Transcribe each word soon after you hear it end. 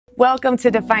Welcome to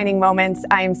Defining Moments.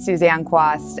 I'm Suzanne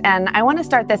Quast, and I want to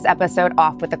start this episode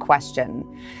off with a question.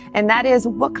 And that is,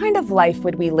 what kind of life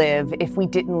would we live if we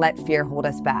didn't let fear hold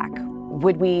us back?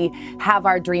 Would we have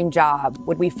our dream job?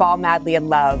 Would we fall madly in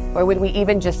love? Or would we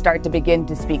even just start to begin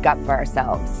to speak up for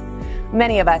ourselves?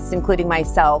 Many of us, including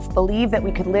myself, believe that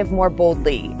we could live more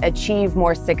boldly, achieve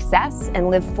more success, and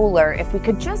live fuller if we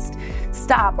could just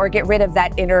stop or get rid of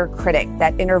that inner critic,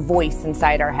 that inner voice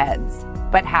inside our heads.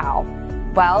 But how?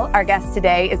 Well, our guest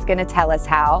today is going to tell us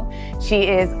how. She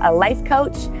is a life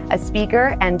coach, a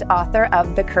speaker, and author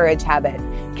of The Courage Habit,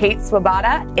 Kate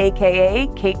Swoboda, aka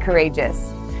Kate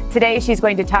Courageous. Today, she's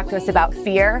going to talk to us about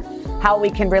fear, how we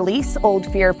can release old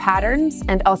fear patterns,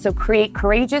 and also create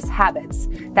courageous habits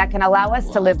that can allow us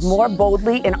to live more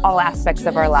boldly in all aspects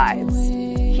of our lives.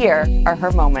 Here are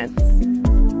her moments.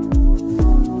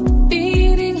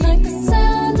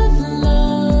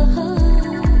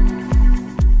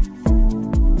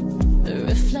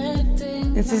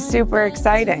 This is super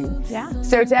exciting. Yeah.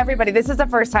 So to everybody, this is the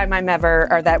first time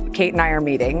that Kate and I are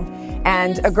meeting.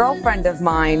 And a girlfriend of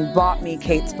mine bought me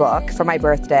Kate's book for my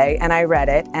birthday, and I read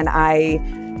it, and I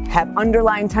have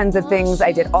underlined tons of things.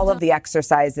 I did all of the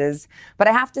exercises. But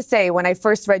I have to say, when I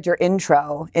first read your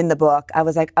intro in the book, I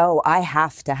was like, oh, I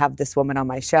have to have this woman on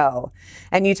my show.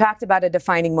 And you talked about a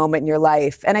defining moment in your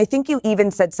life. And I think you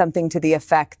even said something to the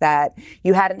effect that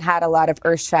you hadn't had a lot of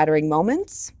earth-shattering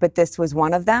moments, but this was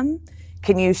one of them.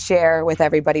 Can you share with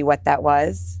everybody what that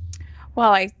was?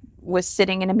 Well, I was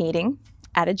sitting in a meeting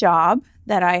at a job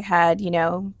that I had,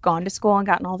 gone to school and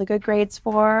gotten all the good grades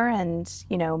for and,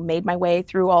 made my way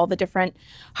through all the different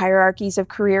hierarchies of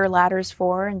career ladders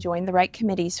for and joined the right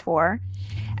committees for.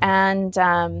 And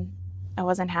I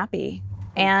wasn't happy.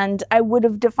 And I would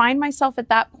have defined myself at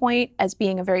that point as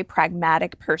being a very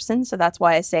pragmatic person. So that's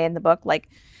why I say in the book,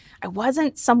 I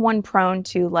wasn't someone prone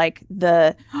to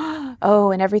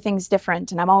and everything's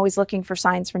different and I'm always looking for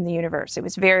signs from the universe. It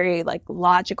was very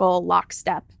logical,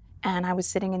 lockstep. And I was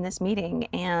sitting in this meeting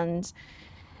and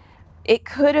it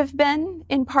could have been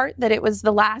in part that it was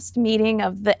the last meeting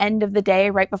of the end of the day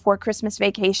right before Christmas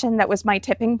vacation. That was my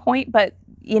tipping point. But,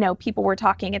 people were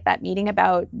talking at that meeting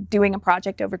about doing a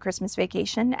project over Christmas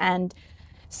vacation and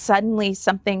suddenly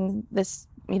something,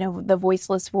 the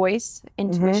voiceless voice,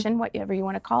 intuition, whatever you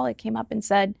want to call it, came up and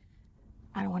said,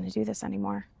 I don't want to do this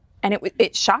anymore. And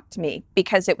it shocked me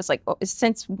because it was like,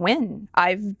 since when?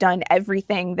 I've done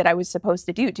everything that I was supposed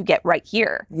to do to get right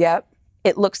here. Yep.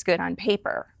 It looks good on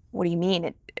paper. What do you mean?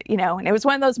 And it was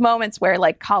one of those moments where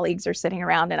colleagues are sitting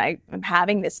around and I'm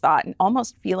having this thought and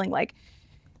almost feeling like,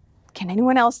 can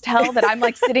anyone else tell that I'm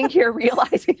sitting here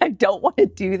realizing I don't want to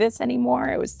do this anymore?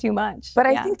 It was too much. But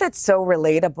I think that's so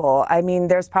relatable. I mean,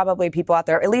 there's probably people out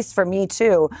there, at least for me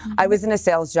too. I was in a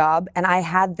sales job and I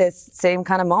had this same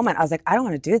kind of moment. I was like, I don't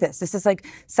want to do this. This is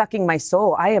sucking my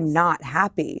soul. I am not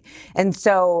happy. And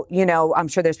so, I'm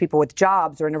sure there's people with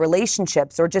jobs or in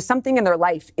relationships or just something in their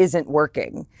life isn't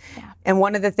working. Yeah. And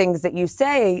one of the things that you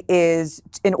say is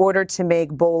in order to make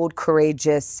bold,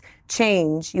 courageous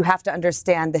change, you have to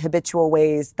understand the habitual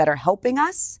ways that are helping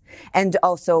us and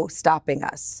also stopping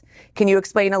us. Can you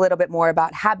explain a little bit more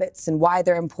about habits and why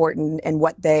they're important and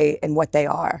what they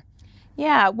are?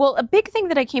 Yeah, well, a big thing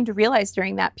that I came to realize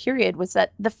during that period was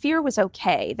that the fear was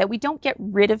okay, that we don't get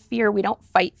rid of fear, we don't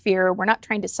fight fear, we're not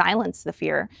trying to silence the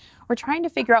fear. We're trying to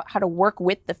figure out how to work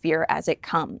with the fear as it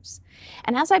comes.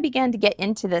 And as I began to get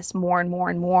into this more and more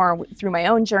and more through my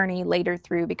own journey, later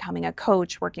through becoming a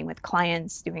coach, working with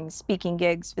clients, doing speaking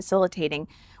gigs, facilitating,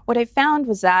 what I found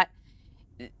was that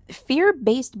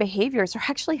fear-based behaviors are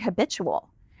actually habitual.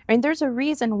 I mean, there's a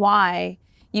reason why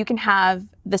you can have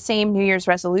the same New Year's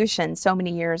resolution so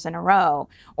many years in a row,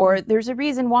 or there's a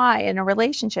reason why in a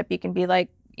relationship you can be like,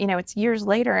 it's years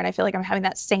later and I feel like I'm having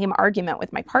that same argument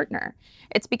with my partner.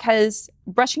 It's because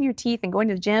brushing your teeth and going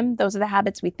to the gym, those are the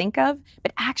habits we think of,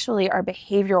 but actually our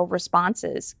behavioral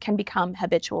responses can become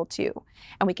habitual too.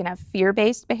 And we can have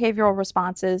fear-based behavioral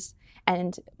responses.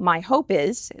 And my hope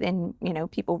is, in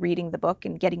people reading the book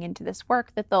and getting into this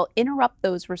work, that they'll interrupt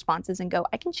those responses and go,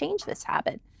 I can change this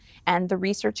habit. And the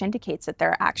research indicates that there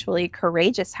are actually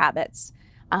courageous habits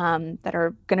that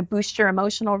are going to boost your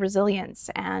emotional resilience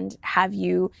and have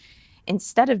you,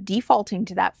 instead of defaulting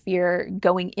to that fear,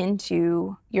 going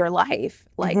into your life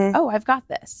oh, I've got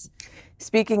this.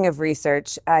 Speaking of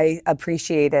research, I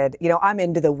appreciated, I'm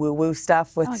into the woo-woo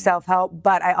stuff with self-help,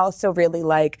 but I also really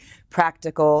like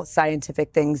practical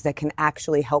scientific things that can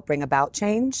actually help bring about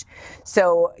change.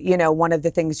 So, one of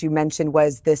the things you mentioned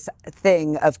was this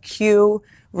thing of cue,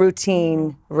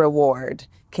 routine, reward.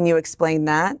 Can you explain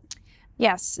that?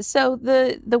 Yes. So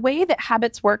the way that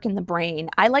habits work in the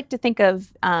brain, I like to think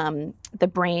of the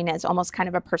brain as almost kind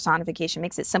of a personification,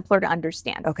 makes it simpler to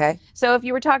understand. Okay. So if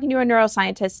you were talking to a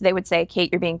neuroscientist, they would say,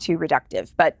 Kate, you're being too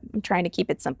reductive, but I'm trying to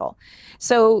keep it simple.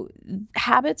 So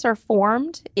habits are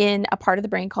formed in a part of the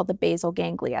brain called the basal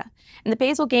ganglia. And the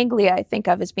basal ganglia I think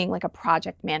of as being like a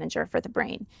project manager for the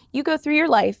brain. You go through your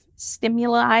life,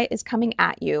 stimuli is coming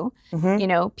at you. You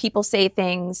know, people say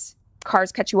things,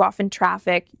 cars cut you off in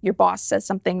traffic, your boss says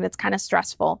something that's kind of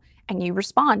stressful, and you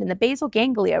respond. And the basal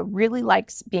ganglia really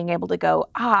likes being able to go,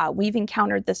 we've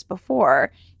encountered this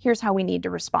before. Here's how we need to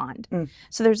respond.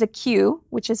 So there's a cue,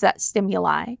 which is that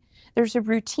stimuli. There's a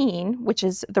routine, which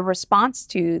is the response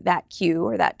to that cue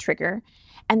or that trigger.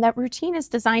 And that routine is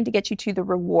designed to get you to the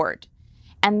reward.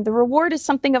 And the reward is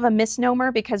something of a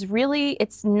misnomer because really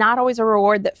it's not always a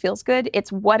reward that feels good.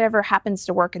 It's whatever happens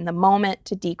to work in the moment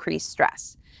to decrease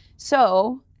stress.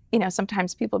 So, you know,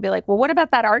 sometimes people be like, well, what about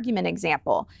that argument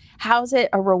example? How's it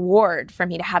a reward for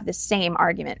me to have the same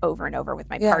argument over and over with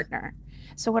my partner?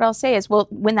 So what I'll say is, well,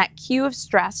 when that cue of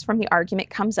stress from the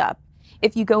argument comes up,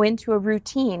 if you go into a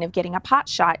routine of getting a pot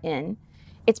shot in,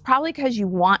 it's probably because you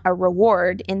want a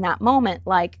reward in that moment,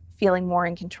 like feeling more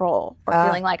in control or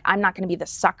feeling like I'm not going to be the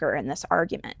sucker in this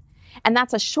argument. And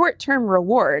that's a short-term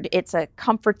reward. It's a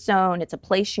comfort zone. It's a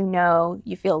place you know.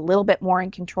 You feel a little bit more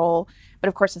in control. But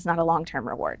of course, it's not a long-term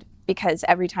reward because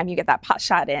every time you get that pot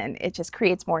shot in, it just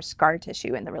creates more scar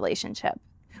tissue in the relationship.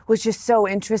 Which is so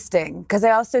interesting because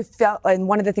I also felt, and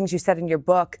one of the things you said in your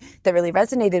book that really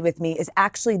resonated with me is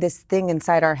actually this thing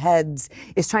inside our heads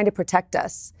is trying to protect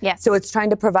us. Yes. So it's trying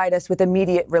to provide us with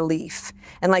immediate relief.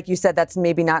 And like you said, that's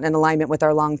maybe not in alignment with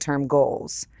our long-term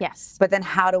goals. Yes. But then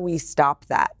how do we stop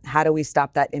that? How do we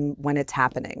stop that when it's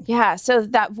happening? Yeah, so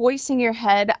that voice in your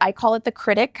head, I call it the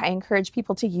critic. I encourage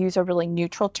people to use a really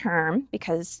neutral term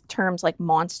because terms like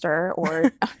monster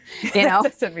or, you know,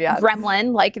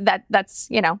 gremlin, like that's,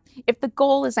 you know, if the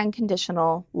goal is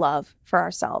unconditional love for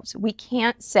ourselves, we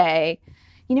can't say,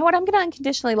 you know what, I'm going to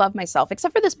unconditionally love myself,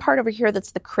 except for this part over here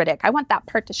that's the critic. I want that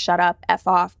part to shut up, F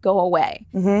off, go away.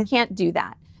 Can't do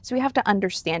that. So we have to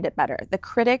understand it better. The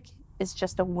critic is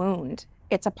just a wound.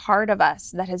 It's a part of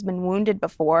us that has been wounded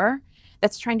before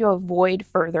that's trying to avoid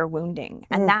further wounding.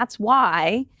 And that's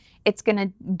why it's going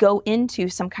to go into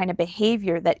some kind of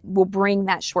behavior that will bring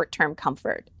that short-term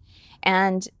comfort.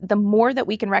 And the more that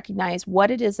we can recognize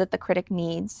what it is that the critic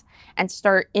needs and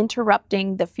start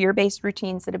interrupting the fear-based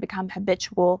routines that have become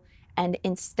habitual and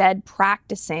instead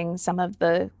practicing some of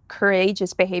the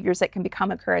courageous behaviors that can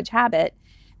become a courage habit,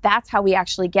 that's how we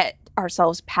actually get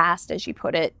ourselves past, as you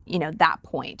put it, you know, that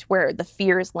point where the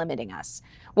fear is limiting us.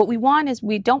 What we want is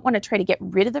we don't want to try to get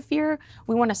rid of the fear.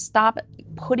 We want to stop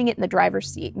putting it in the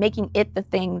driver's seat, making it the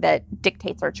thing that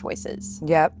dictates our choices.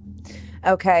 Yep.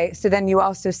 Okay, so then you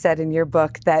also said in your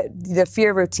book that the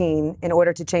fear routine, in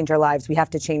order to change our lives, we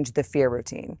have to change the fear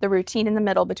routine. The routine in the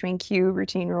middle between cue,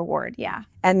 routine, reward, yeah.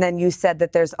 And then you said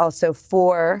that there's also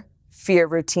 4 fear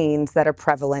routines that are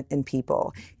prevalent in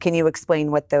people. Can you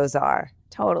explain what those are?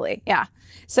 Totally, yeah.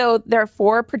 So there are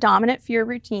 4 predominant fear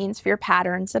routines, fear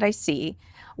patterns that I see.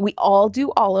 We all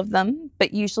do all of them,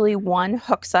 but usually one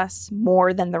hooks us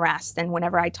more than the rest. And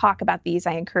whenever I talk about these,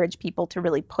 I encourage people to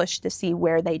really push to see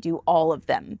where they do all of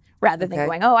them rather than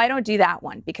going, oh, I don't do that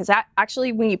one. Because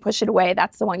actually, when you push it away,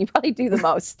 that's the one you probably do the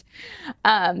most.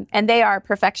 And they are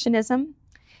perfectionism,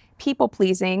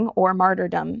 people-pleasing or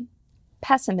martyrdom,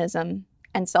 pessimism,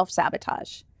 and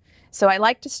self-sabotage. So I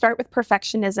like to start with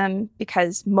perfectionism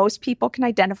because most people can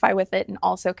identify with it and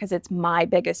also because it's my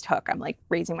biggest hook. I'm like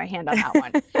raising my hand on that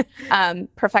one.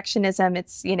 Perfectionism,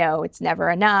 it's, you know, it's never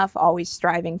enough, always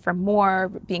striving for more,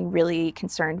 being really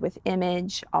concerned with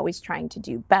image, always trying to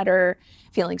do better,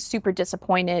 feeling super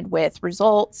disappointed with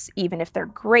results, even if they're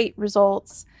great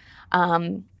results,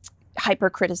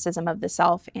 hypercriticism of the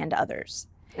self and others.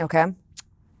 Okay.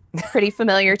 Pretty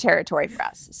familiar territory for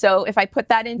us. So if I put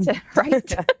that into,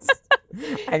 right?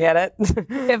 I get it.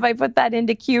 If I put that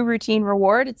into cue, routine,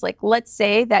 reward, it's like, let's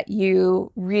say that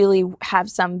you really have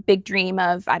some big dream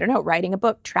of, I don't know, writing a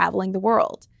book, traveling the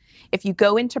world. If you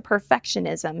go into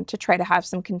perfectionism to try to have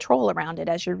some control around it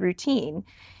as your routine,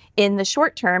 in the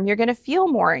short term, you're going to feel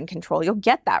more in control. You'll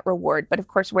get that reward. But of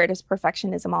course, where does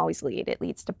perfectionism always lead? It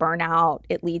leads to burnout.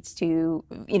 It leads to,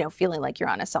 you know, feeling like you're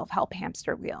on a self-help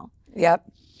hamster wheel.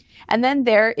 Yep. And then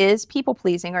there is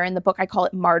people-pleasing, or in the book I call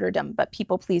it martyrdom, but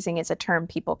people-pleasing is a term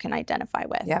people can identify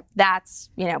with. Yep. That's,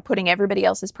 you know, putting everybody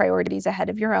else's priorities ahead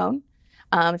of your own.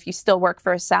 If you still work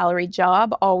for a salary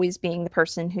job, always being the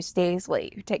person who stays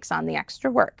late, who takes on the extra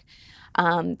work.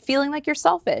 Feeling like you're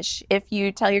selfish. If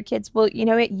you tell your kids, well, you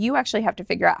know what, you actually have to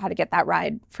figure out how to get that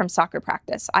ride from soccer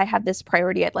practice. I have this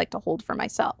priority I'd like to hold for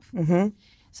myself.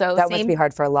 So that must be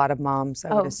hard for a lot of moms,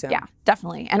 I would assume. Yeah,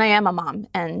 definitely. And I am a mom,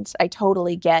 and I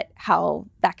totally get how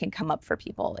that can come up for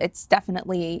people. It's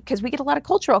definitely because we get a lot of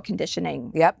cultural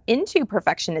conditioning into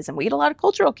perfectionism. We get a lot of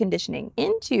cultural conditioning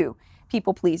into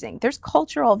people pleasing. There's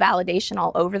cultural validation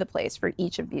all over the place for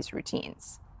each of these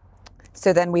routines.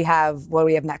 So then we have, what do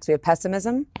we have next? We have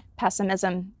pessimism?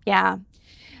 Pessimism, yeah.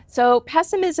 So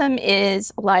pessimism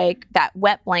is like that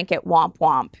wet blanket womp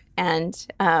womp. And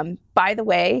by the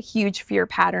way, huge fear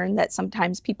pattern that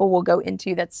sometimes people will go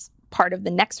into that's part of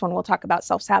the next one we'll talk about,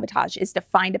 self-sabotage, is to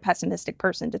find a pessimistic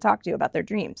person to talk to about their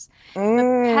dreams.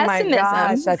 My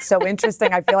gosh, that's so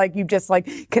interesting. I feel like you just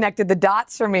like connected the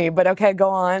dots for me, but okay, go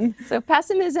on. So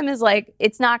pessimism is like,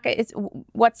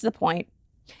 what's the point?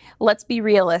 Let's be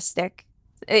realistic.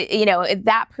 You know, if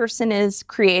that person is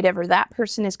creative or that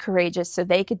person is courageous, so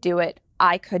they could do it,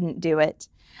 I couldn't do it.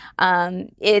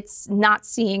 It's not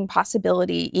seeing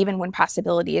possibility, even when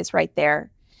possibility is right there.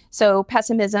 So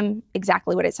pessimism,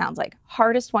 exactly what it sounds like.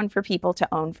 Hardest one for people to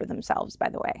own for themselves, by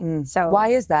the way. So why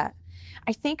is that?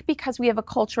 I think because we have a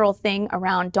cultural thing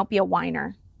around don't be a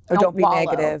whiner. Or don't be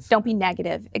negative. Don't be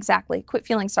negative. Exactly. Quit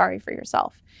feeling sorry for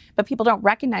yourself. But people don't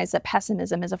recognize that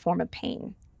pessimism is a form of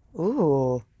pain.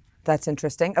 Ooh, that's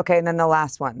interesting. Okay, and then the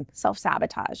last one.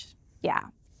 Self-sabotage. Yeah.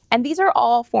 And these are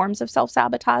all forms of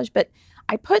self-sabotage, but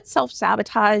I put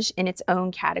self-sabotage in its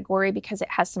own category because it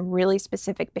has some really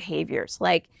specific behaviors,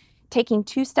 like taking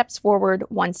 2 steps forward,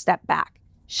 1 step back.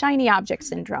 Shiny object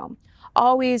syndrome.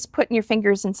 Always putting your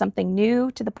fingers in something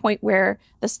new to the point where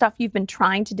the stuff you've been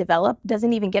trying to develop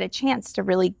doesn't even get a chance to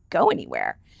really go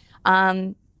anywhere.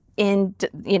 In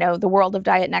the world of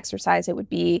diet and exercise, it would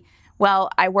be,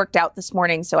 well, I worked out this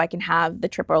morning so I can have the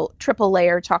triple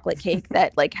layer chocolate cake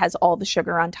that like has all the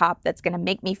sugar on top that's going to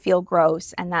make me feel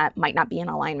gross, and that might not be in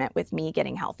alignment with me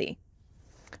getting healthy.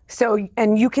 So,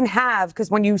 and you can have,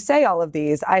 because when you say all of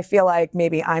these, I feel like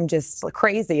maybe I'm just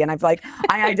crazy, and I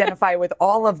identify with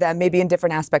all of them, maybe in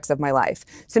different aspects of my life.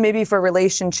 So maybe for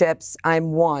relationships,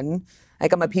 I'm one,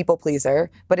 like I'm a people pleaser,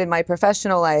 but in my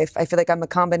professional life, I feel like I'm a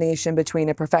combination between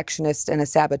a perfectionist and a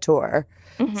saboteur.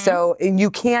 So you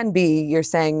can be, you're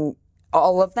saying,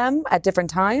 all of them at different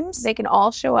times? They can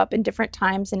all show up in different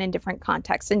times and in different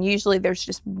contexts. And usually there's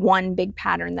just one big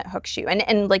pattern that hooks you.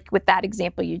 And like with that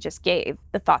example you just gave,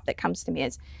 the thought that comes to me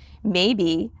is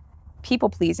maybe people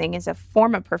pleasing is a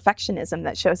form of perfectionism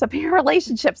that shows up in your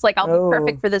relationships. Like I'll be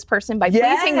perfect for this person by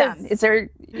pleasing them. Is there,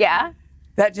 yeah?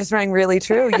 That just rang really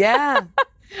true. Yeah.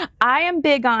 I am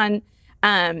big on,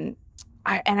 and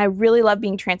I really love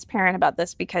being transparent about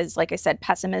this because, like I said,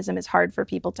 pessimism is hard for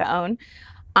people to own.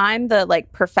 I'm the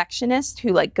like perfectionist who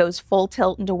like goes full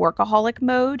tilt into workaholic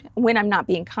mode when I'm not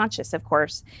being conscious, of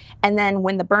course. And then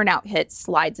when the burnout hits,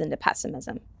 slides into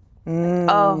pessimism. Like,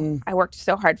 oh, I worked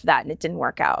so hard for that and it didn't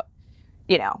work out,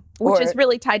 which is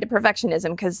really tied to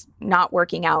perfectionism because not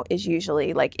working out is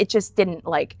usually like, it just didn't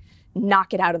like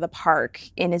knock it out of the park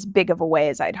in as big of a way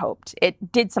as I'd hoped. It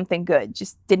did something good,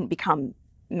 just didn't become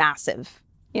massive,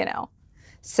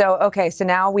 So, okay, so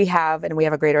now we have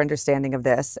a greater understanding of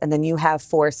this, and then you have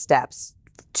 4 steps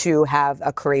to have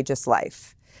a courageous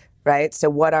life, right? So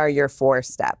what are your 4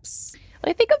 steps?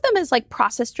 Well, I think of them as like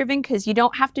process-driven because you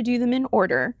don't have to do them in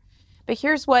order, but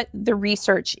here's what the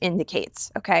research indicates,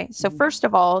 okay? So first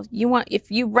of all, if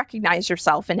you recognize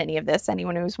yourself in any of this,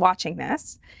 anyone who's watching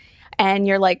this, and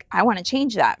you're like, I want to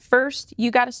change that. First,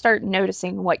 you got to start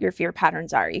noticing what your fear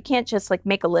patterns are. You can't just like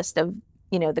make a list of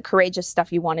the courageous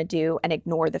stuff you want to do and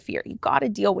ignore the fear. You got to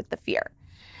deal with the fear.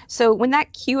 So when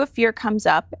that cue of fear comes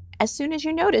up, as soon as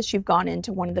you notice you've gone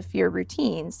into one of the fear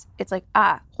routines, it's like,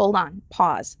 hold on,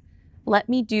 pause. Let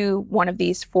me do one of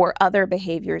these 4 other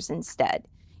behaviors instead.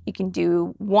 You can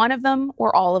do one of them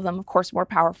or all of them. Of course, more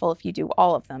powerful if you do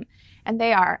all of them. And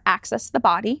they are access the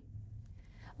body,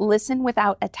 listen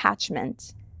without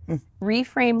attachment,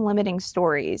 reframe limiting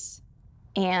stories,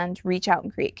 and reach out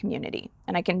and create community.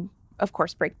 And I can of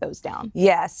course, break those down.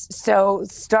 Yes. So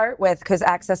start with, because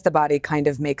access the body kind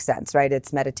of makes sense, right?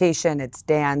 It's meditation, it's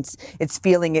dance, it's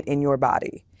feeling it in your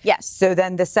body. Yes. So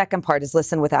then the second part is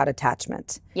listen without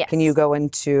attachment. Yes. Can you go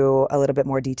into a little bit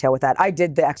more detail with that? I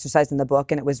did the exercise in the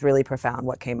book and it was really profound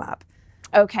what came up.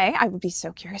 Okay. I would be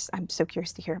so curious. I'm so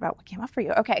curious to hear about what came up for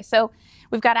you. Okay. So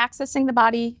we've got accessing the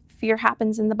body. Fear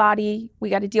happens in the body. We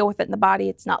got to deal with it in the body.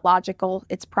 It's not logical.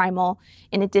 It's primal.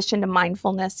 In addition to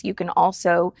mindfulness, you can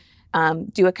also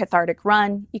Do a cathartic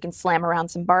run. You can slam around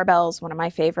some barbells, one of my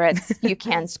favorites. You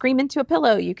can scream into a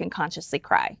pillow. You can consciously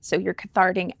cry. So you're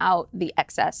catharting out the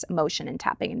excess emotion and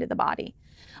tapping into the body.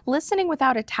 Listening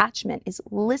without attachment is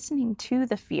listening to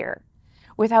the fear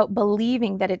without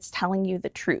believing that it's telling you the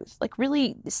truth, like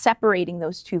really separating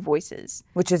those two voices.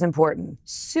 Which is important.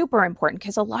 Super important,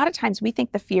 because a lot of times we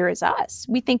think the fear is us.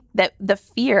 We think that the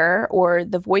fear or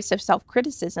the voice of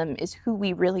self-criticism is who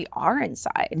we really are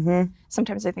inside. Mm-hmm.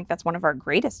 Sometimes I think that's one of our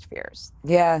greatest fears.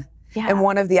 Yeah. Yeah. And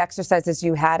one of the exercises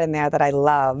you had in there that I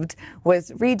loved was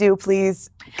redo, please.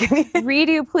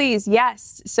 Redo, please.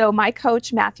 Yes. So my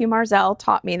coach, Matthew Marzell,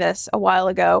 taught me this a while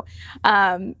ago.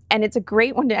 And it's a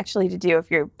great one to actually to do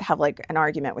if you have like an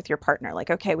argument with your partner. Like,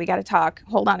 okay, we got to talk.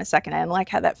 Hold on a second. I didn't like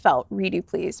how that felt. Redo,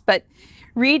 please. But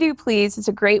redo, please is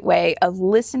a great way of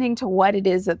listening to what it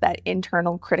is that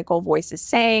internal critical voice is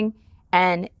saying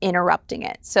and interrupting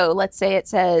it. So let's say it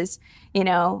says, you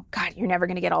know, God, you're never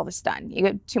going to get all this done. You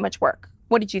have too much work.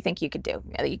 What did you think you could do?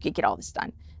 You could get all this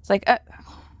done. It's like,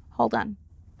 hold on.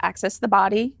 Access the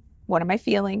body. What am I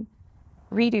feeling?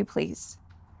 Redo, please.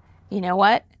 You know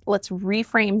what? Let's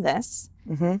reframe this.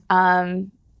 Mm-hmm.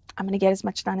 I'm going to get as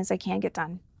much done as I can get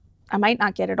done. I might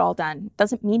not get it all done.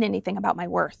 Doesn't mean anything about my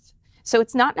worth. So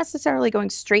it's not necessarily going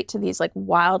straight to these like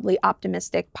wildly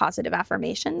optimistic, positive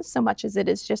affirmations so much as it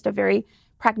is just a very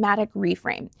pragmatic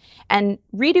reframe. And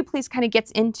redo, please kind of gets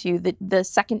into the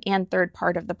second and third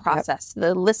part of the process,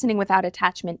 the listening without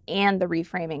attachment and the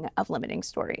reframing of limiting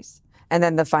stories. And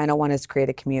then the final one is create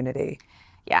a community.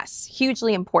 Yes,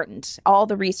 hugely important. All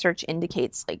the research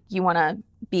indicates like you want to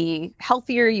be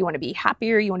healthier, you want to be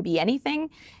happier, you want to be anything.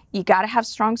 You got to have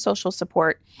strong social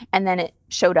support. And then it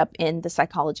showed up in the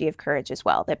psychology of courage as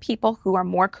well, that people who are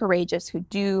more courageous, who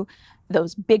do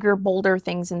those bigger, bolder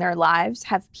things in their lives,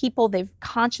 have people they've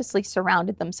consciously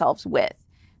surrounded themselves with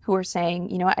who are saying,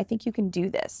 you know what, I think you can do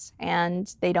this.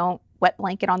 And they don't wet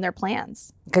blanket on their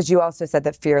plans. Because you also said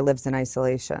that fear lives in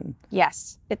isolation.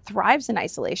 Yes, it thrives in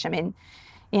isolation. I mean,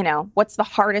 you know, what's the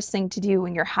hardest thing to do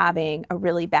when you're having a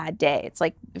really bad day? It's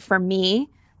like, for me,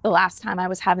 the last time I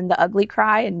was having the ugly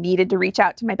cry and needed to reach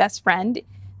out to my best friend,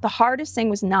 the hardest thing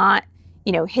was not,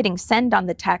 you know, hitting send on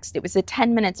the text. It was the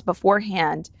 10 minutes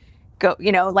beforehand,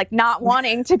 like not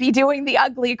wanting to be doing the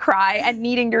ugly cry and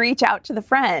needing to reach out to the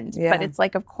friend. Yeah. But it's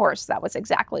like, of course, that was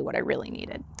exactly what I really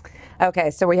needed. Okay,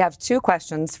 so we have 2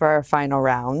 questions for our final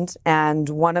round. And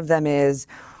one of them is,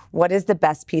 what is the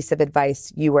best piece of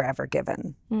advice you were ever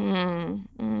given?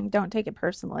 Don't take it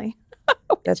personally.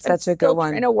 That's such a good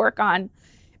one. Trying to work on.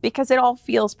 Because it all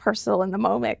feels personal in the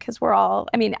moment, because we're all,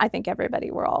 I mean, I think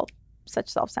we're all such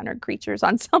self-centered creatures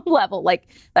on some level. Like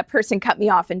that person cut me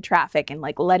off in traffic and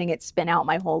like letting it spin out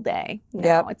my whole day.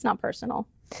 No, It's not personal.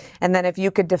 And then if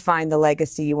you could define the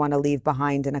legacy you want to leave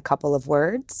behind in a couple of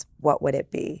words, what would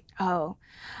it be?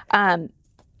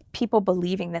 People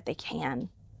believing that they can.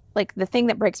 Like the thing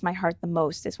that breaks my heart the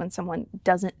most is when someone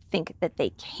doesn't think that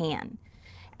they can.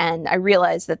 And I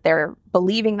realize that they're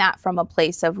believing that from a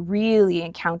place of really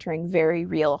encountering very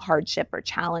real hardship or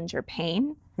challenge or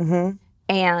pain. Mm-hmm.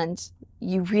 And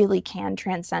you really can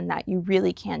transcend that. You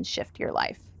really can shift your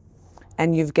life.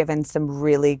 And you've given some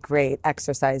really great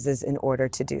exercises in order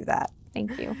to do that.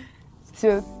 Thank you.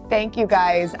 So thank you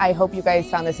guys. I hope you guys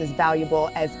found this as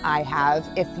valuable as I have.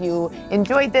 If you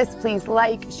enjoyed this, please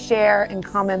like, share, and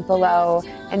comment below.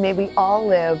 And may we all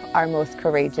live our most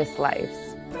courageous lives.